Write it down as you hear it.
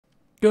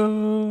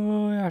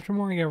Good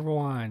afternoon,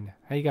 everyone.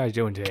 How you guys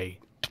doing today?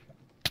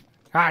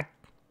 I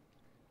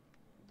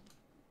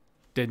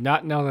did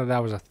not know that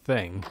that was a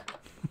thing.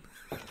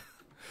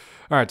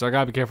 Alright, so I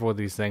gotta be careful with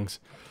these things.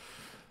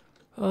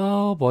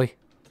 Oh, boy.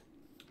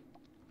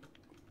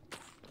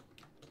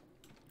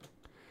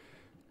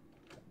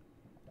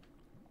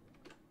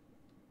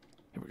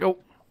 Here we go.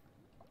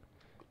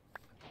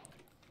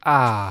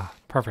 Ah,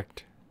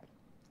 perfect.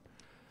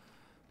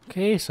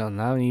 Okay, so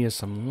now we need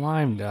some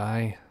lime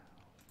dye.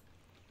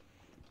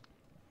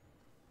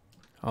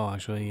 Oh,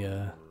 actually,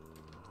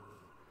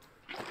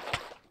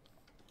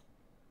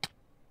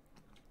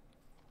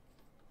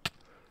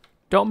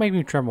 don't make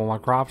me tremble my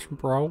crops,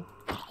 bro.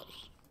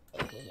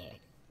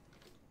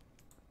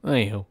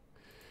 Anywho.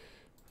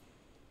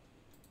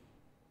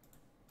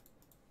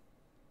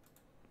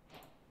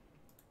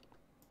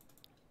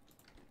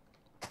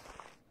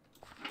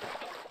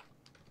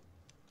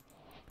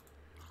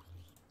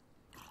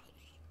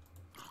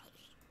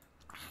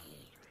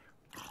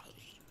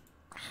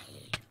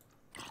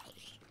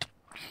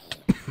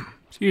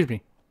 Excuse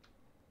me.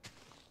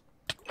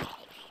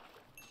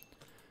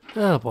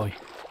 Oh, boy.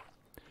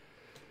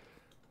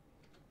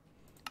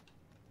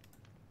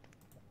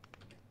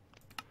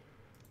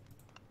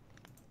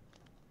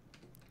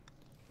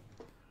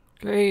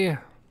 Okay.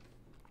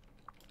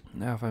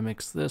 Now if I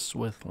mix this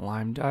with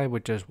lime dye,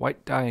 which is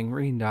white dye and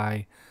green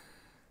dye.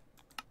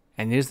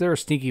 And is there a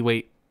sneaky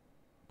way?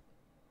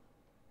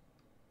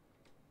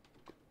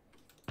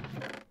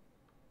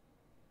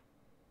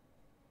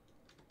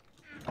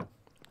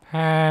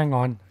 Hang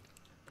on.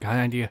 Got an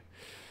idea.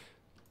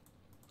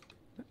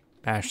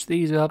 Mash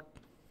these up.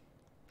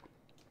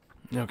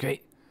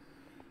 Okay.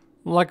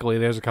 Luckily,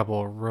 there's a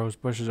couple of rose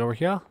bushes over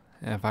here.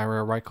 And if I were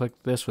to right click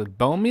this with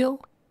bone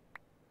meal,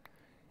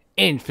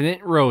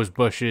 infinite rose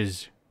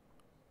bushes.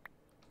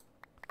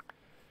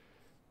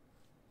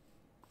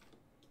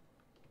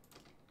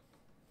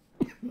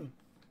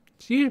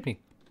 Excuse me.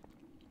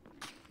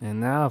 And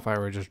now if I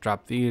were to just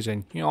drop these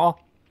in here.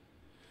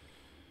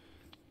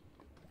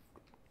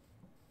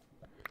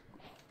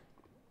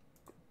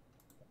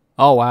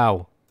 Oh,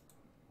 wow.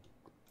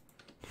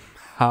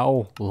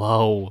 How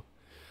low.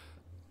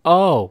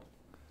 Oh.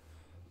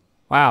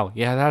 Wow.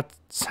 Yeah, that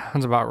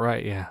sounds about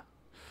right. Yeah.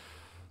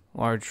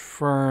 Large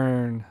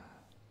fern.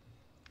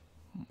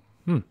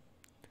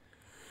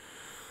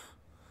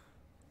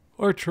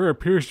 Archer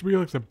appears to be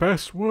like the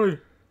best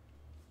one.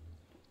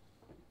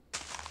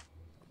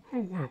 Oh,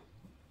 wow.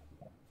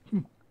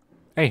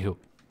 Anywho.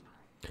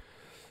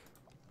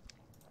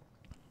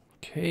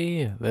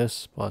 Okay,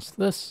 this plus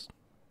this.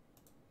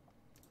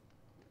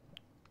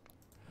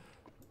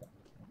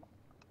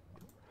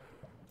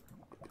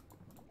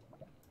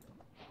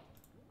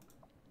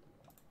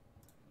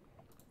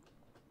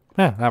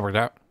 Yeah, that worked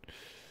out.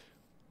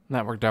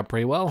 That worked out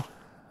pretty well.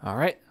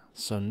 Alright,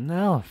 so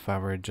now if I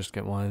were to just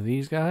get one of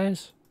these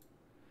guys.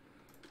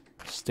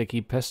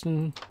 Sticky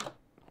piston.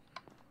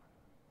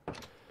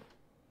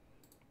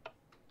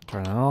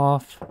 Turn it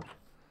off.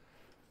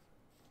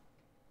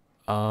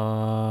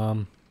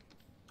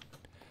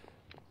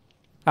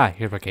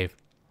 Here's my cave.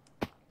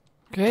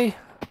 Okay.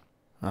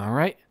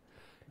 Alright.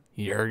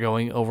 You're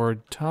going over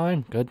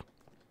time. Good.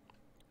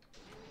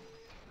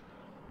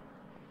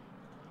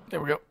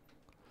 There we go.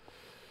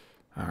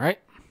 Alright.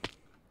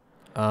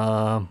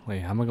 Wait,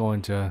 how am I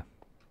going to...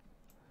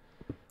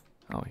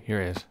 Oh, here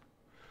it is.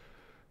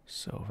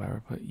 So if I were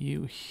to put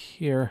you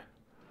here...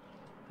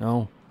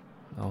 No.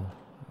 No.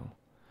 No.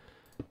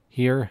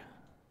 Here.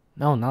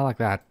 No, not like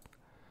that.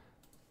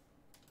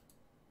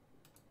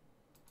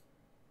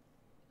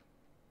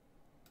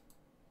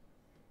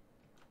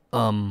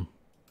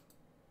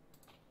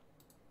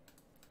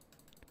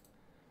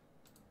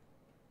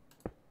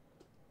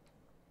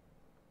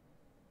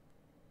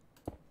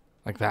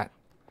 Like that.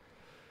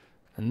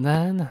 And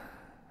then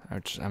I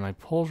would just add my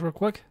poles real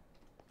quick.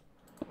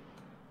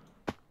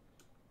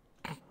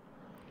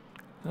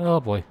 Oh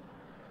boy.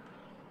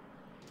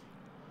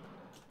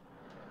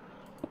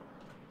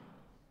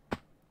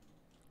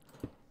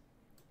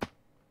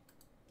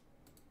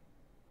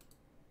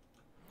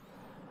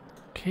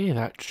 Okay,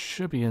 that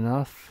should be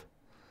enough.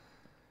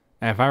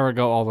 And if I were to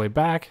go all the way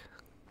back,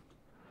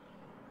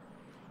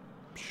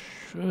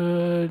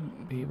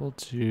 should be able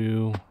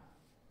to...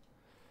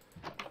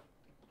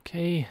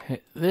 Okay,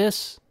 hit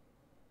this.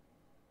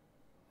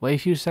 Wait a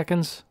few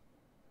seconds.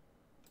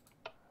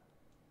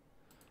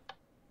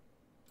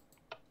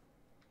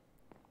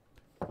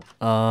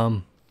 You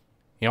know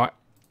what?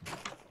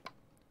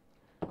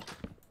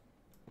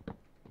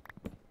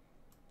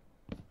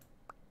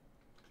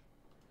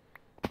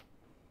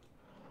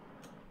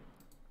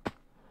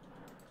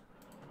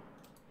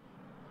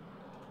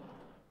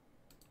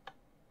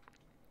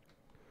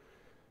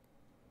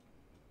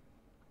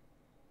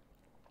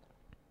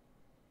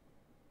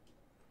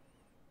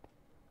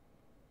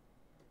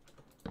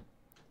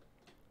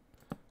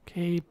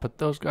 Okay, put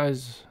those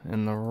guys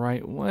in the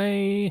right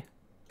way.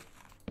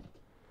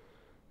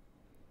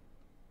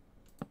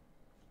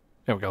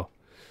 There we go.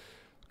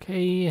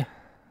 Okay,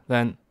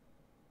 then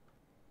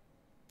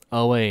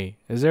Oh wait,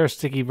 is there a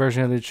sticky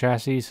version of the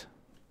chassis?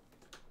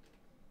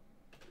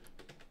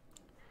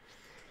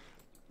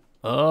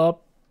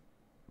 Up.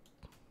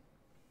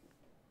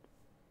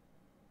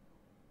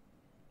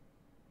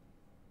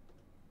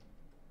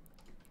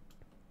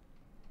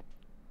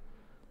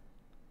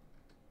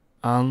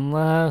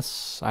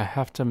 Unless I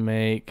have to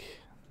make...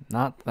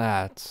 Not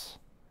that.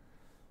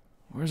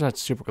 Where's that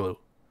super glue?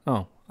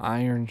 Oh,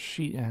 iron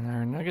sheet and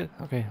iron nugget.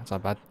 Okay, that's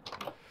not bad.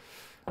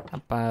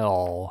 Not bad at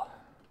all.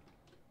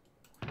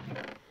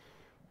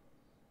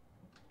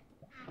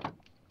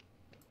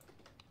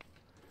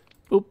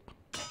 Boop.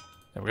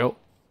 There we go.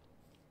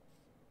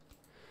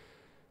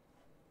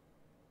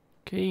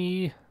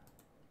 Okay.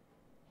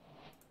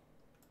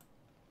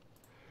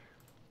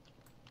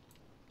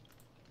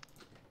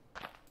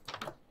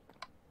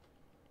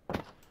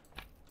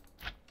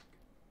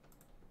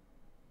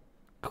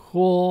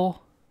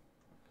 Cool.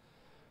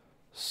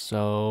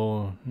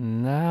 So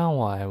now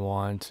what I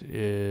want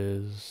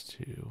is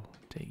to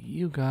take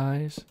you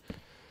guys,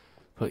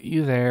 put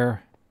you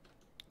there,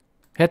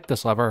 hit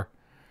this lever.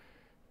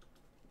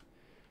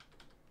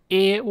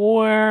 It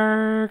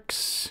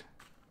works.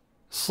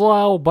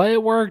 Slow, but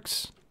it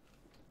works.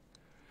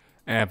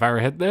 And if I ever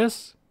hit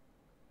this,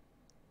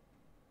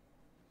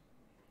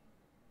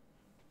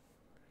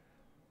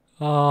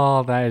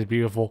 oh, that is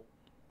beautiful.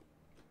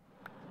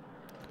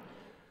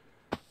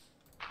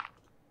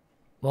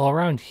 Well,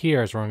 around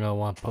here is where I'm going to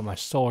want to put my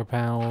solar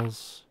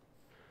panels.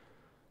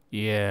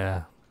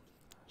 Yeah.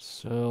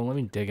 So let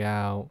me dig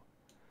out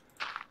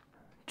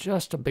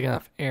just a big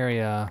enough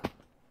area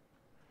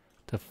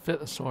to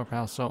fit the solar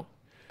panels. So,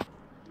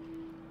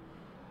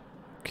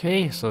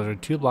 okay, so there are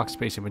 2 blocks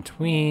space in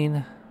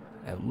between.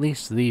 At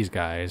least these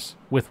guys,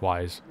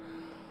 widthwise.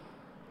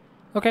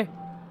 Okay.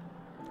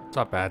 It's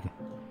not bad.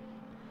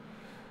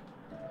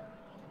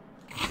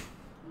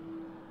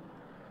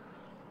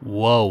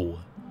 Whoa.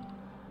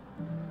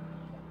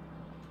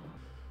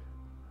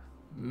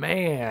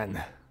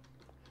 Man.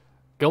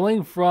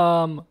 Going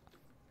from,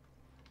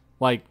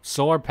 like,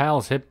 solar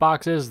panels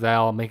hitboxes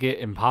that'll make it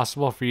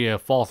impossible for you to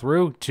fall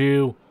through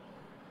to...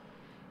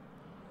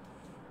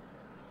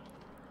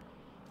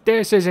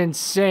 This is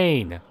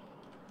insane.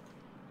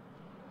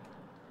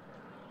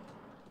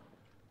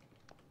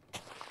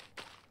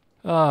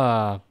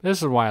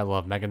 This is why I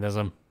love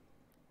Mechanism.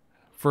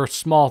 For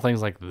small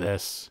things like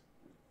this.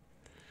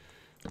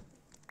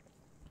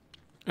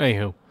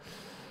 Anywho.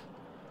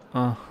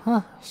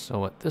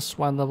 So at this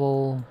one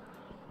level...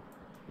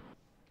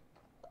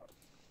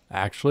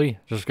 Actually,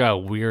 just got a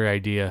weird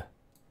idea.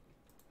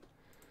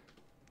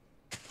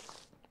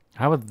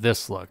 How would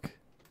this look?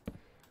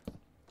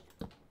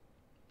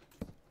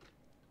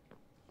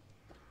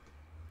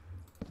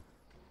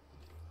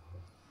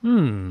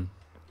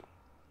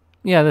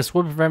 Yeah, this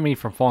would prevent me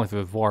from falling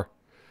through the floor.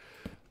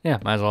 Yeah,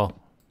 might as well.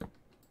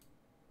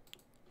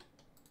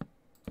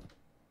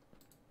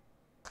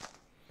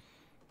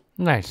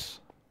 Nice.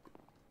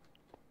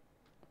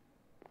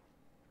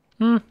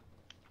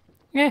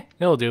 Yeah,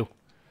 it'll do.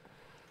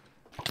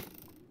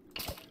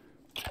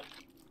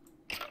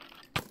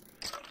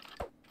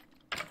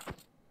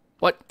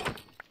 What?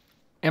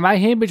 Am I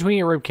hidden between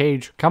your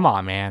ribcage? Come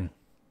on, man.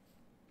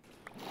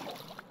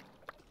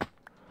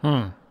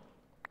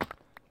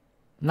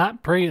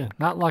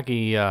 Not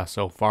lucky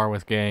so far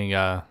with getting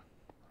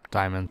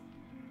diamond.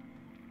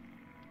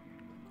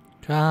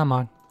 Come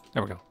on.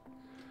 There we go.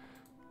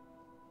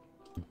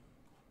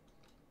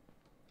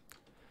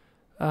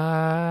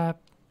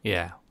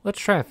 Yeah. Let's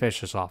try to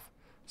finish this off.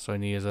 So I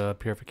need a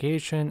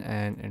purification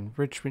and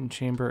enrichment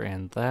chamber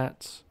and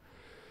that.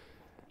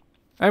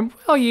 And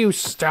will you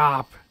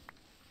stop?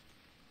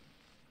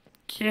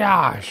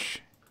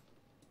 Gosh.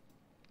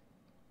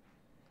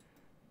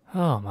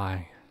 Oh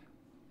my.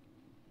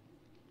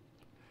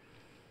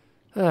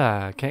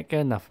 Can't get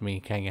enough of me,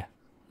 can you?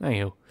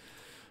 Anywho.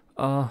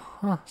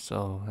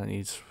 So that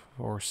needs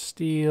 4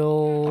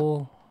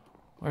 steel.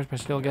 Where's my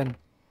steel again?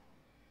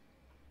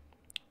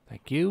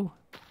 Thank you.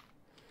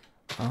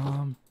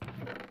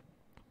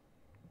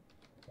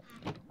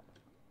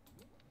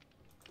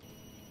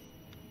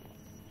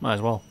 Might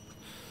as well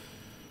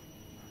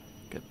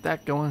get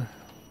that going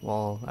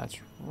while that's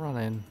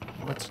running.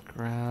 Let's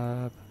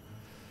grab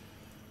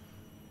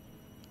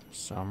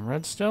some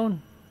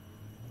redstone.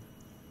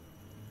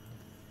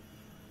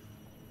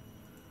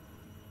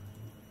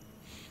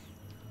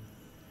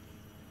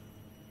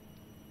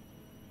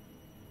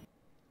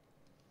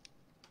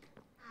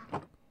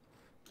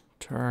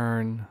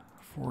 Turn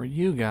for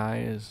you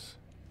guys.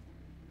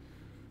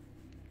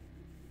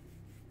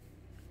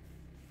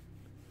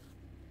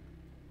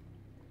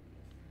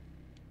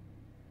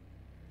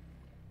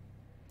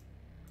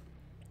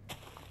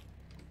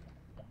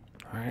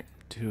 Alright,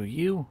 to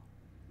you.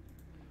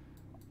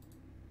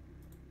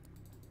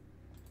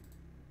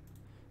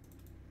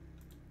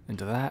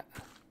 Into that.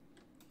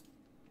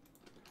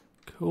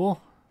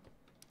 Cool.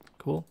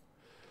 Cool.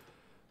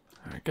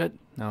 Alright, good.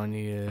 Now I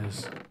need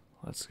is,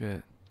 let's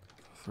get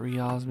 3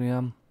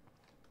 osmium.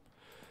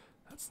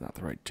 That's not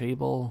the right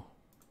table.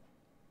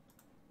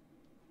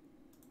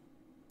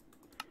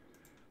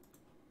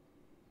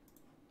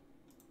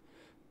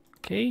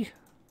 Okay.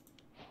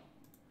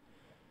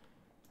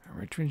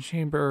 Enrichment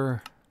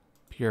chamber,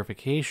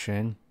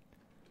 purification,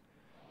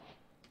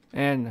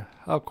 and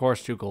of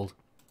course 2 gold.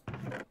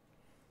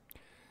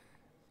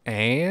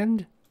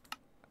 And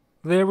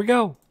there we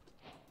go.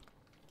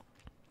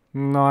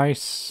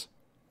 Nice.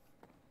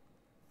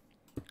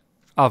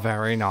 Oh,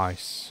 very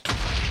nice.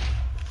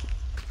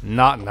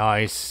 Not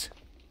nice.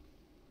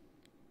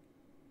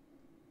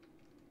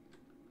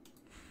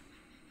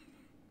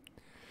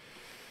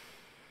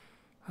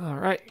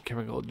 Alright,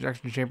 chemical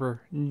injection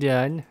chamber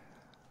done.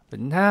 But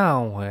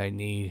now what I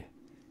need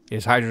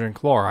is hydrogen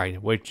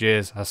chloride, which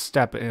is a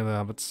step in and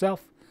of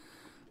itself.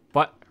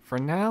 But for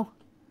now,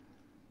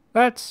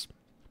 I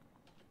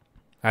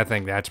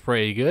think that's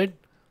pretty good.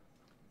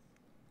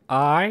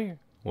 I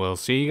will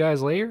see you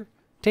guys later.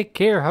 Take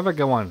care. Have a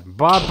good one.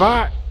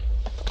 Bye-bye.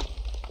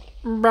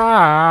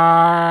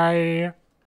 Bye.